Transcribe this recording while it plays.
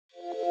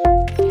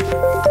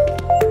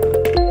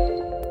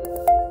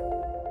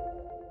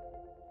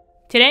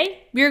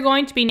Today, we are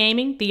going to be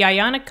naming the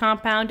ionic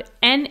compound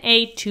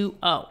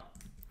Na2O.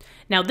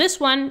 Now this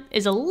one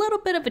is a little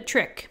bit of a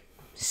trick.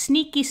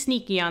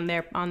 Sneaky on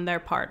their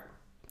part.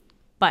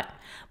 But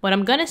what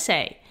I'm going to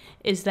say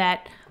is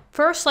that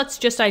first let's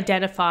just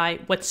identify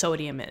what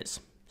sodium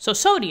is. So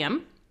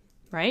sodium,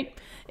 right,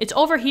 it's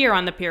over here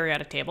on the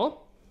periodic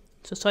table.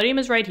 So sodium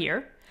is right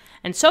here.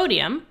 And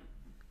sodium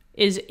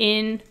is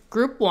in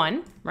group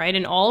 1, right?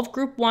 And all of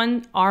group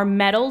 1 are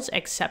metals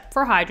except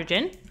for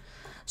hydrogen.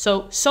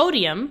 So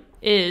sodium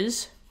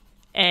is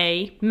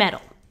a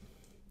metal.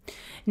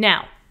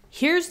 Now,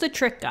 here's the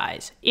trick,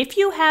 guys. If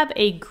you have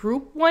a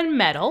group 1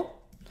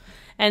 metal,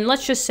 and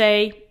let's just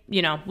say,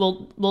 you know,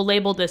 we'll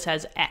label this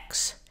as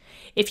X.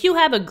 If you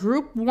have a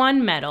group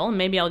 1 metal,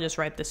 maybe I'll just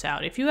write this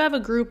out. If you have a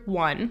group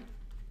 1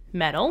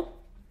 metal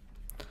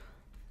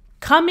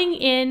coming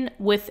in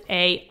with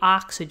a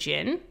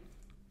oxygen,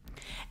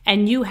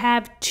 and you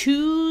have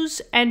 2s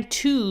and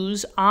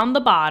 2s on the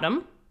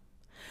bottom,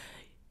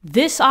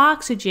 this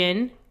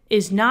oxygen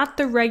is not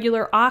the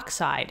regular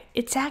oxide.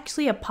 It's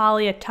actually a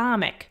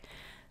polyatomic.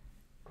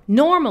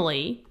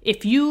 Normally,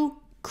 if you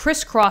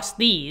crisscross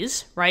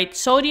these, right,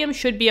 sodium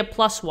should be a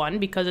 +1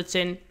 because it's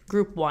in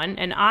group 1,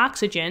 and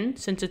oxygen,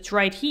 since it's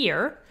right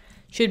here,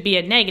 should be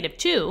a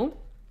 -2.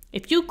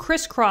 If you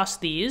crisscross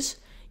these,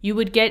 you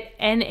would get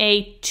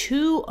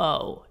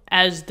Na2O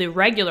as the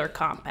regular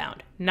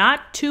compound,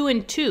 not 2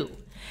 and 2.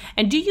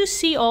 And do you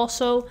see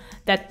also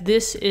that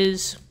this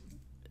is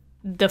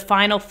the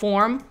final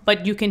form,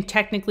 but you can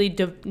technically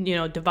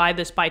divide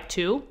this by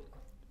 2?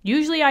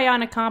 Usually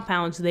ionic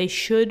compounds, they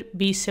should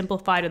be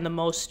simplified in the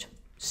most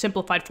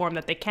simplified form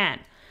that they can.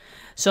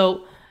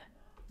 So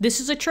this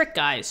is a trick,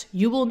 guys.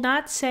 You will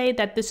not say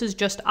that this is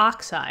just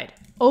oxide.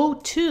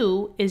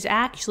 O2 is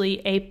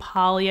actually a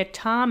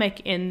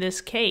polyatomic in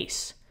this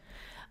case.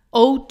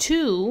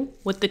 O2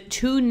 with the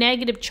 2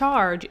 negative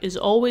charge is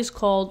always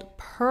called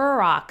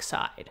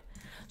peroxide.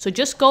 So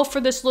just go for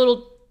this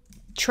little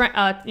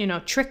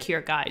trick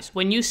here, guys.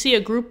 When you see a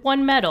group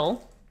 1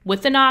 metal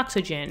with an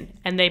oxygen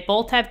and they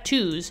both have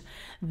 2s,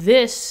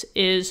 this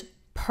is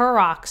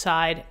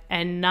peroxide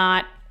and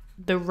not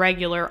the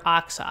regular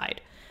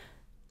oxide.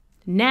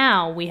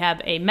 Now we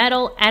have a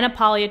metal and a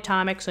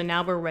polyatomic, so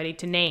now we're ready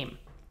to name.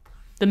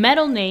 The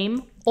metal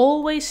name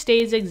always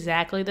stays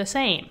exactly the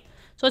same.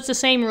 So it's the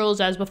same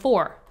rules as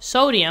before.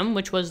 Sodium,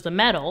 which was the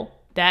metal,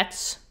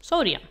 that's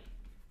sodium.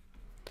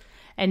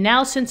 And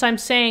now since I'm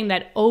saying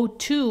that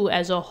O2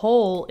 as a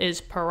whole is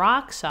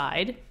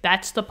peroxide,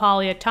 that's the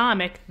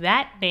polyatomic,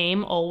 that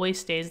name always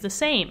stays the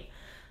same.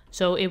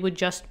 So it would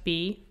just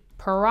be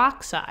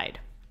peroxide.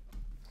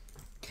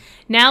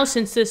 Now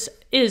since this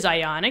is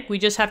ionic, we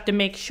just have to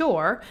make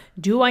sure,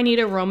 do I need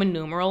a Roman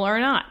numeral or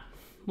not?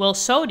 Well,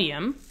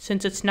 sodium,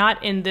 since it's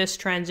not in this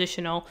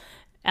transitional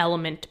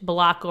element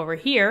block over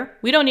here,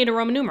 we don't need a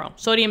Roman numeral.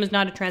 Sodium is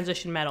not a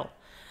transition metal.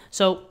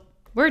 So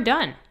we're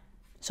done.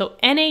 So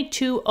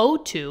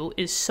Na2O2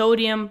 is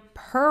sodium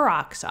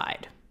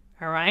peroxide,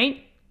 all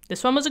right?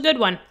 This one was a good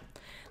one.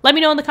 Let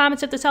me know in the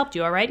comments if this helped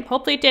you, all right?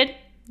 Hopefully it did.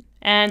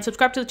 And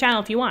subscribe to the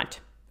channel if you want,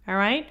 all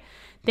right?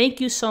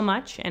 Thank you so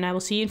much, and I will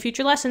see you in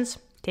future lessons.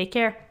 Take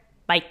care.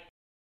 Bye.